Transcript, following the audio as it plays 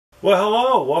Well,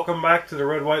 hello, welcome back to the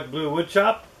Red, White, Blue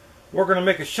Woodshop. We're going to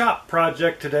make a shop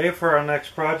project today for our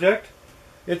next project.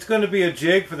 It's going to be a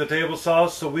jig for the table saw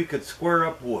so we could square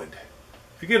up wood.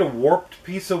 If you get a warped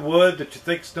piece of wood that you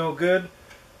think's no good,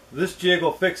 this jig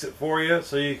will fix it for you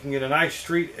so you can get a nice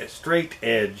straight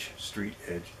edge.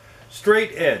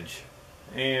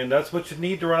 And that's what you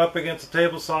need to run up against a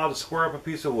table saw to square up a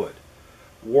piece of wood.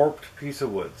 Warped piece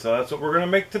of wood. So that's what we're going to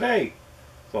make today.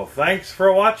 So thanks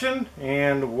for watching,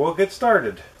 and we'll get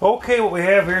started. Okay, what we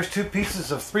have here is 2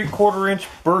 pieces of 3/4 inch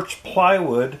birch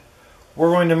plywood.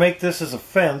 We're going to make this as a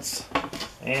fence,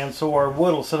 and so our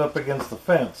wood will sit up against the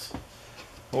fence.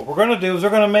 What we're going to do is we're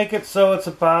going to make it so it's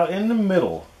about in the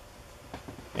middle,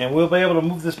 and we'll be able to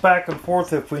move this back and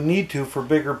forth if we need to for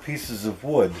bigger pieces of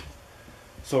wood.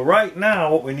 So right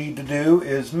now what we need to do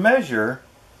is measure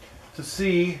to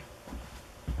see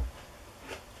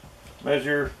I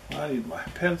need my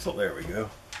pencil, there we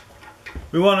go.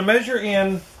 We want to measure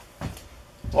in,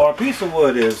 well, our piece of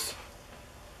wood is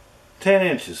 10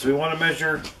 inches. So we want to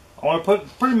measure, I want to put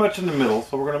it pretty much in the middle,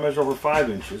 so we're going to measure over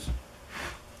 5 inches.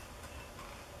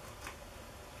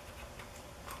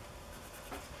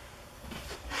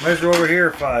 Measure over here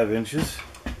 5 inches.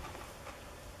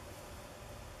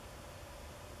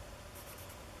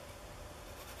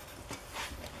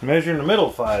 Measure in the middle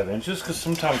 5 inches, because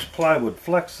sometimes plywood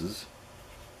flexes.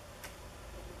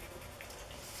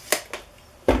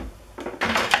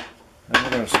 And we're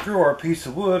going to screw our piece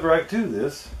of wood right to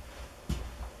this.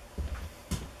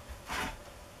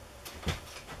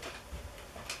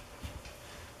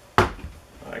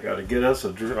 I got to get us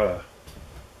a get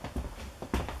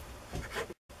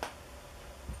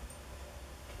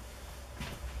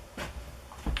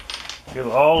it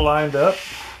all lined up.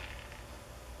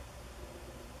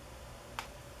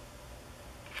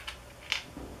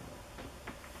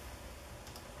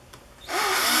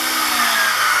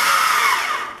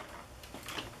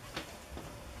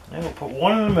 And we'll put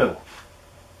one in the middle,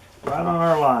 right on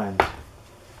our lines.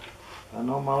 I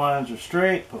know my lines are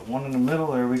straight, put one in the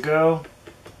middle, there we go.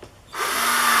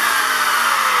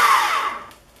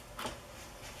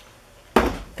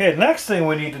 Okay, next thing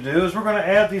we need to do is we're going to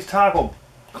add these toggle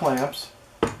clamps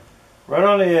right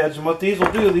on the edge, and what these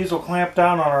will do, these will clamp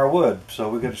down on our wood, so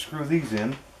we got to screw these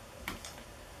in.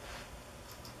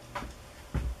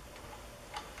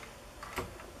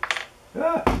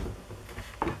 Ah.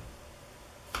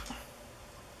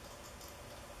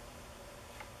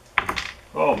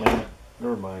 Oh man,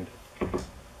 never mind.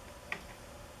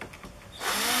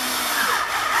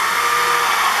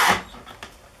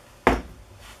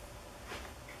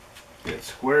 Get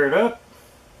squared up.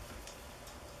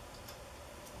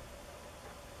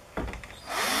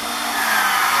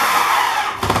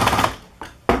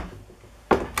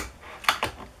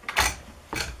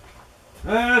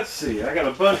 Let's see, I got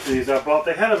a bunch of these I bought.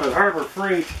 They had them at Harbor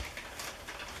Freight,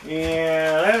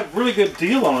 and I had a really good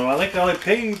deal on them. I think I only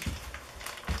paid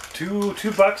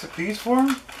 $2 bucks a piece for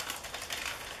them.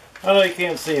 I know you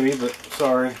can't see me, but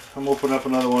sorry, I'm opening up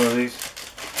another one of these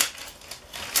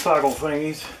toggle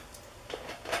thingies.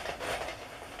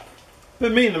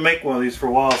 Been meaning to make one of these for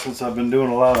a while since I've been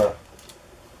doing a lot of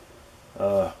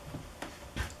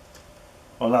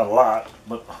well, not a lot,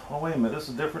 but oh wait a minute, this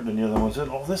is different than the other ones.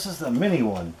 Oh, this is the mini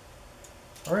one.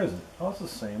 Or is it? Oh, it's the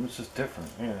same, it's just different.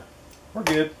 Yeah, we're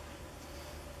good.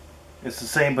 It's the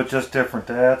same but just different.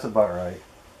 That's about right.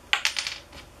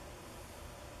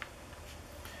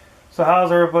 So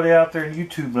how's everybody out there in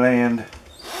YouTube land?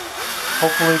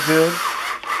 Hopefully good.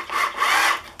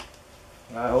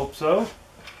 I hope so.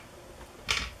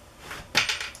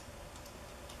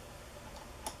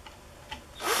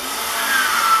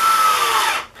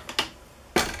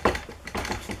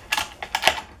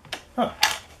 Huh.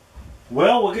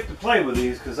 Well, we'll get to play with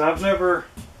these because I've never,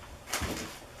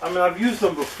 I've used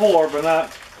them before, but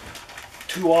not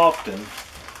too often.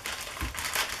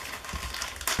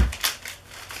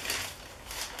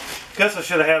 Guess I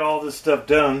should have had all this stuff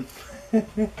done.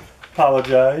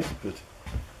 Apologize, but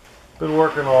been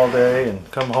working all day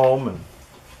and come home and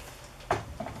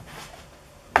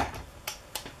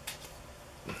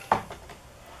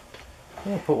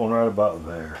I'll put one right about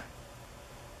there.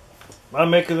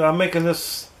 I'm making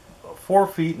this 4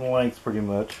 feet in length pretty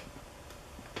much.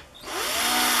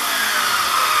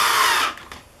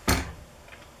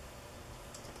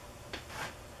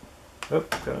 Oop,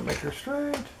 gotta make her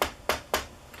straight.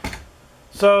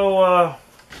 So,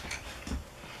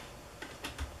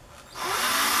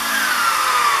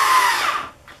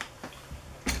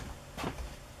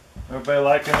 everybody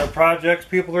liking the projects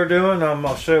people are doing?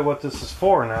 I'll show you what this is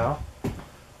for now.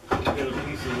 Get a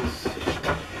piece of this.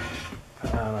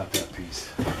 Not that piece.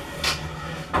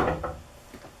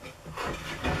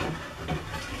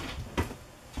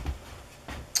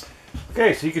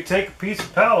 Okay, so you could take a piece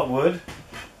of pallet wood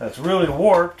that's really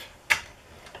warped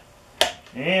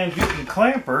and you can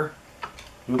clamper.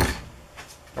 Oops,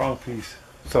 wrong piece.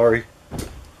 Sorry.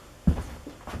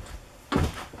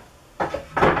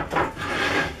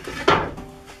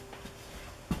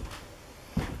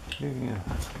 Yeah.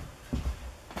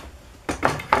 Piece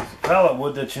of pallet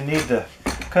wood that you need to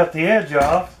cut the edge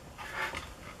off.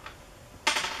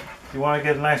 You want to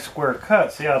get a nice square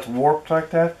cut. See how it's warped like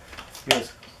that?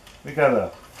 Yes, we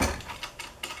gotta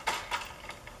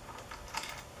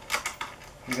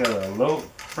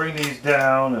bring these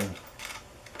down and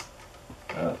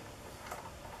I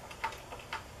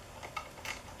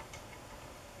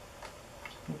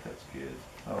think that's good.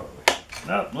 Oh,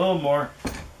 no, a little more.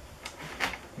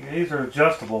 Yeah, these are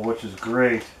adjustable, which is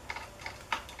great.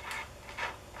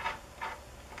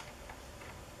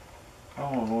 Oh,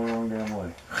 I'm going the wrong damn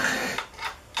way.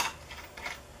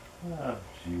 Oh,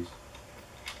 jeez.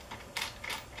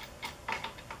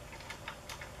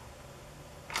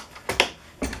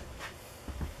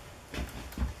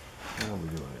 How are we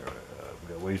doing here?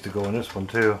 We got ways to go in this one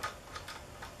too.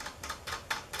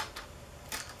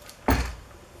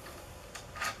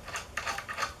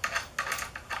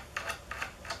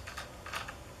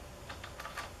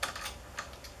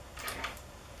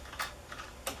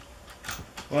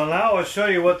 Well, now I'll show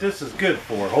you what this is good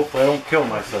for. Hopefully I don't kill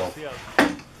myself.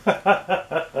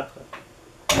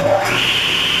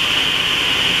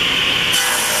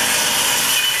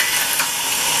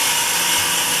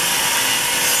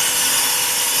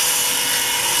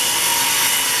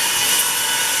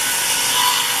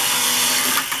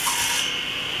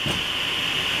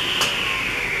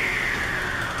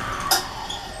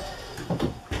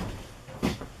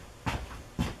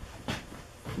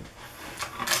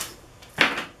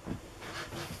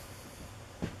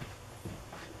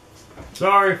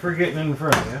 Sorry for getting in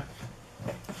front of you.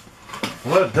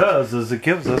 What it does is it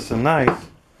gives us a nice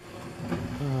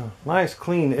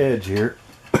clean edge here.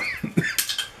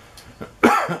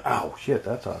 Ow, shit,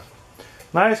 that's hot.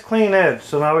 Nice clean edge,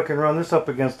 so now we can run this up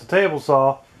against the table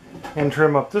saw and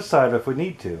trim up this side if we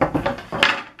need to.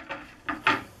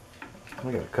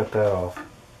 We gotta cut that off.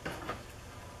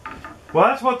 Well,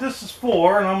 that's what this is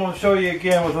for, and I'm going to show you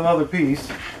again with another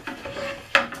piece.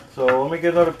 So let me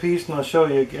get another piece and I'll show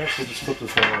you again. Actually, just flip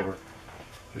this one over.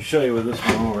 I'll show you with this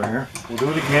one over here. We'll do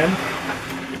it again.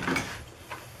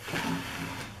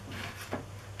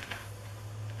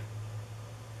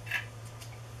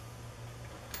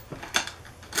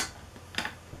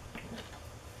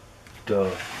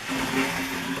 Duh.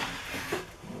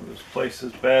 We'll just place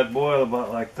this bad boy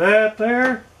about like that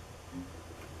there.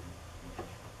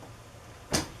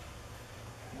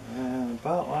 And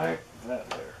about like that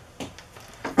there.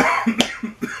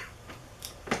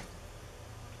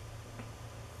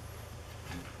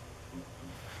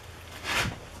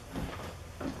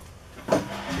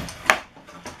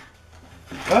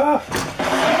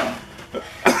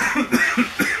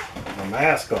 My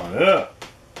mask on. Ugh.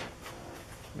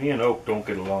 Me and Oak don't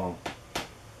get along. I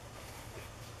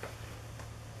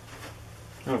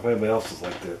don't know if anybody else is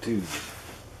like that too.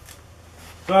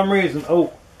 For some reason,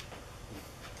 Oak.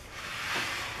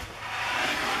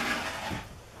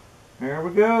 There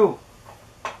we go.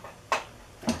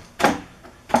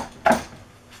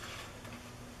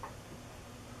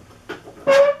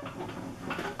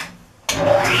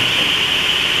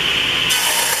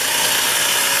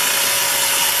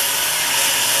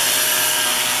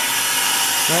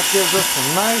 That gives us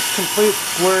a nice complete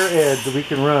square edge that we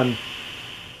can run.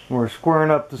 We're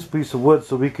squaring up this piece of wood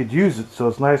so we could use it so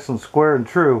it's nice and square and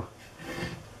true.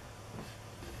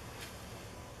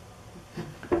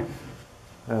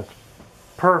 That's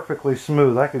perfectly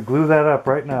smooth. I could glue that up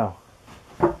right now.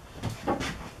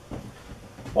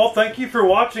 Well, thank you for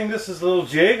watching. This is a little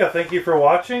jig. I thank you for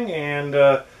watching, and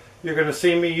you're going to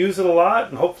see me use it a lot,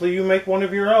 and hopefully you make one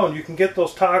of your own. You can get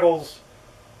those toggles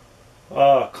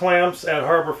clamps at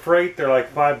Harbor Freight. They're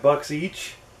like $5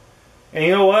 each. And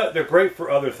you know what? They're great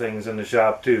for other things in the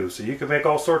shop too. So you can make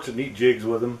all sorts of neat jigs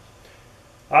with them.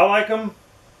 I like them.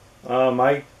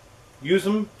 I use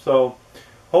them. So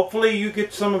hopefully you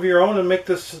get some of your own and make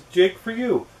this jig for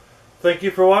you. Thank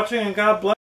you for watching, and God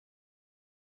bless.